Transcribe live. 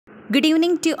Good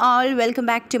evening to all. Welcome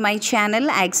back to my channel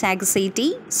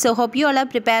Ach'z. So hope you all are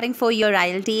preparing for your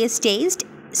Ielts test.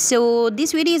 So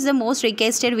this video is the most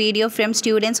requested video from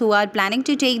students who are planning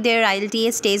to take their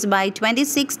Ielts test by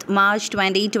 26th March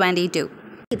 2022.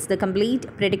 It's the complete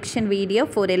prediction video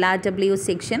for LRW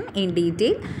section in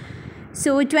detail.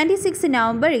 So 26th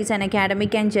November is an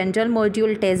academic and general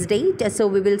module test date. So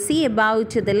we will see about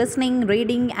the listening,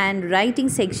 reading and writing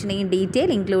section in detail,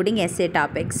 including essay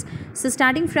topics. So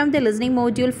starting from the listening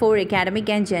module for academic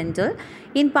and general,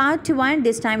 in part 1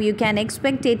 this time you can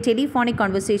expect a telephonic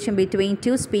conversation between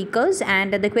two speakers,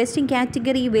 and the question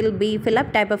category will be fill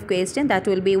up type of question that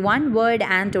will be one word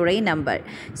and or a number.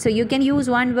 So you can use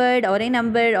one word or a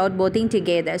number or both in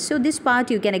together. So this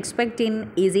part you can expect in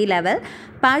easy level.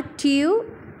 Part 2,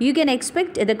 you can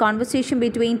expect the conversation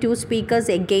between two speakers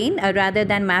again rather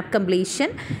than map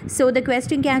completion. So the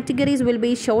question categories will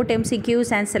be short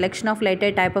MCQs and selection of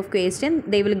letter type of question.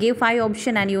 They will give 5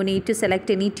 options and you need to select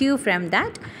any 2 from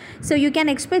that. So you can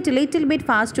expect a little bit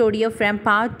fast audio from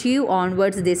part 2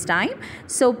 onwards this time.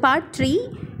 So part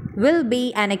 3 will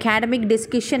be an academic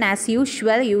discussion as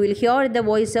usual. You will hear the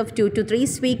voice of 2 to 3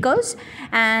 speakers,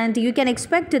 and you can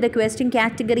expect the question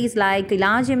categories like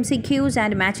large MCQs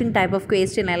and matching type of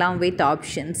question along with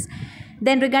options.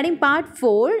 Then regarding part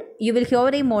 4, you will hear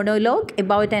a monologue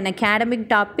about an academic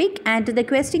topic, and the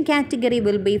question category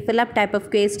will be fill up type of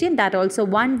question, that also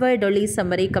one word only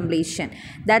summary completion.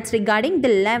 That's regarding the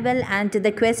level and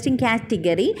the question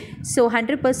category. So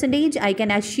 100% I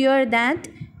can assure that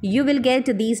you will get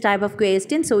these type of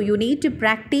questions, so you need to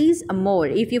practice more.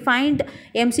 If you find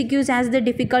MCQs as the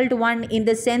difficult one, in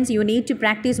the sense you need to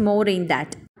practice more in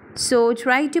that. So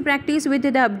try to practice with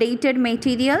the updated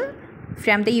material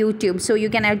from the YouTube. So you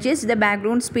can adjust the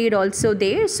background speed also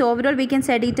there. So overall we can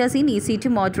set it as in easy to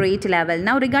moderate level.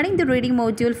 Now regarding the reading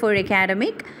module for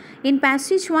academic, in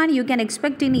passage 1 you can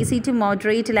expect in easy to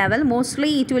moderate level.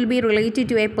 Mostly it will be related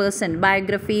to a person,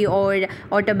 biography or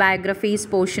autobiographies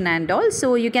portion and all.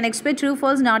 So you can expect true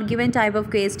false not given type of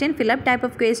question, fill up type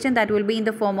of question that will be in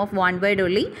the form of one word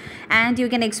only, and you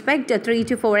can expect 3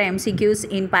 to 4 MCQs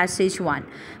in passage 1.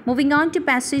 Moving on to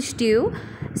passage 2.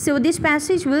 So this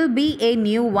passage will be a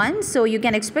new one, so you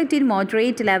can expect in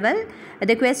moderate level.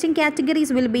 The question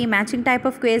categories will be matching type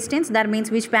of questions, that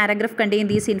means which paragraph contain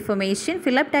this information,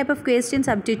 fill up type of questions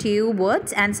up to 2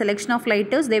 words, and selection of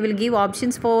letters. They will give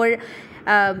options for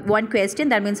one question,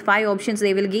 that means 5 options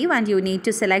they will give, and you need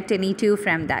to select any 2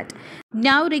 from that.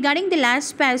 Now regarding the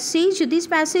last passage, this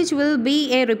passage will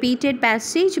be a repeated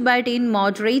passage but in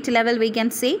moderate level we can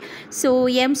say. So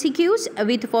MCQs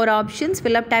with 4 options,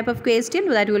 fill up type of question,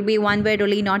 that will be one word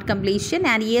only not completion,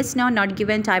 and yes no not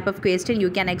given type of question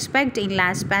you can expect in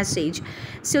last passage.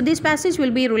 So this passage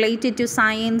will be related to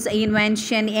science,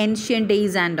 invention, ancient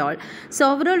days and all.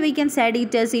 So overall we can set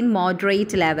it as in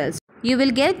moderate levels. You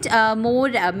will get more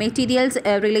materials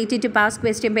related to past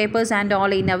question papers and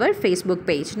all in our Facebook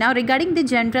page. Now regarding the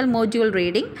general module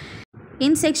reading,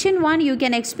 in section 1 you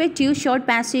can expect 2 short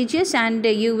passages, and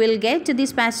you will get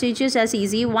these passages as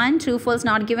easy. One true false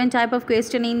not given type of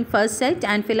question in first set,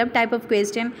 and fill up type of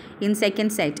question in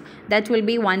second set, that will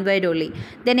be one word only.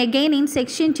 Then again in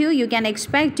section 2 you can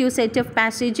expect 2 set of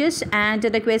passages, and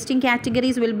the question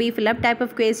categories will be fill up type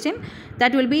of question,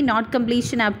 that will be not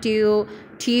completion up to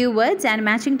 2 words, and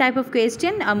matching type of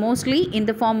question mostly in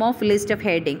the form of list of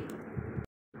heading.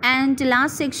 And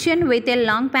last section with a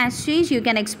long passage you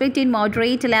can expect in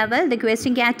moderate level. The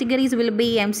question categories will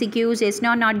be MCQs, yes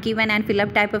no not given, and fill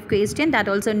up type of question, that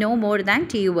also no more than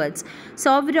 2 words.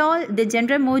 So overall the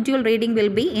general module reading will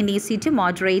be in easy to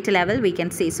moderate level we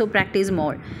can say, so practice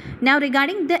more. Now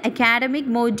regarding the academic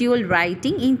module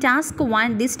writing, in task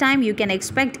 1 this time you can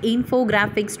expect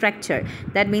infographic structure,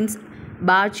 that means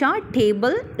bar chart,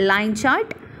 table, line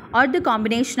chart, or the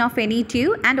combination of any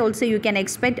 2, and also you can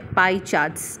expect pie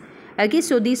charts. Okay,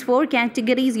 so these 4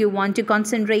 categories you want to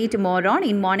concentrate more on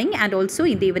in morning and also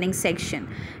in the evening section.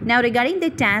 Now regarding the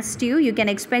task 2, you can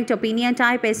expect opinion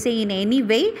type essay in any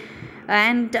way,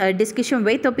 and discussion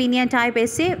with opinion type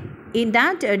essay. In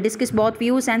that discuss both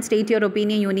views and state your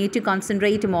opinion you need to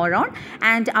concentrate more on,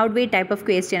 and outweigh type of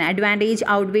question, advantage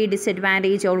outweigh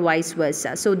disadvantage or vice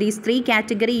versa. So these 3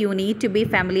 category you need to be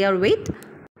familiar with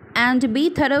and be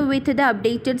thorough with the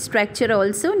updated structure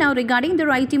also. Now regarding the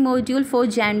writing module for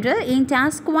general, in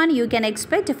task 1 you can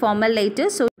expect a formal letter,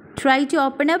 so try to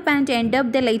open up and end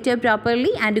up the letter properly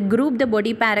and group the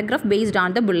body paragraph based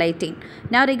on the bulletin.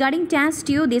 Now regarding task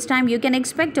 2, this time you can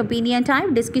expect opinion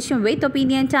type, discussion with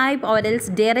opinion type, or else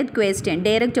direct question,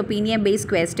 direct opinion based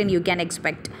question you can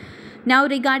expect. Now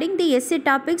regarding the essay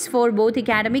topics for both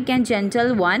academic and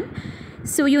general one,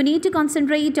 So you need to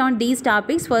concentrate on these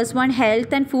topics. First one,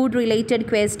 health and food related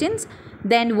questions.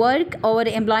 Then work or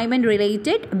employment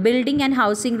related, building and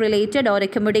housing related or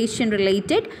accommodation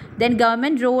related, then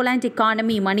government role and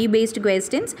economy, money based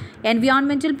questions,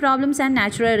 environmental problems and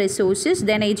natural resources,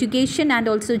 then education and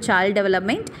also child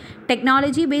development,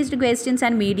 technology based questions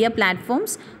and media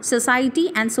platforms,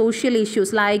 society and social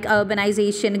issues like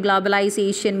urbanization,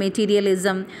 globalization,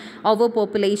 materialism,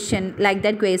 overpopulation, like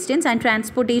that questions, and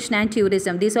transportation and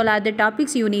tourism. These all are the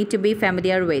topics you need to be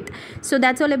familiar with. So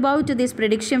that's all about this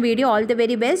prediction video. All the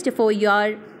very best for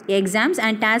your exams,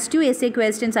 and task 2 essay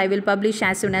questions I will publish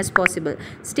as soon as possible.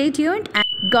 Stay tuned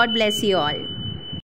and God bless you all.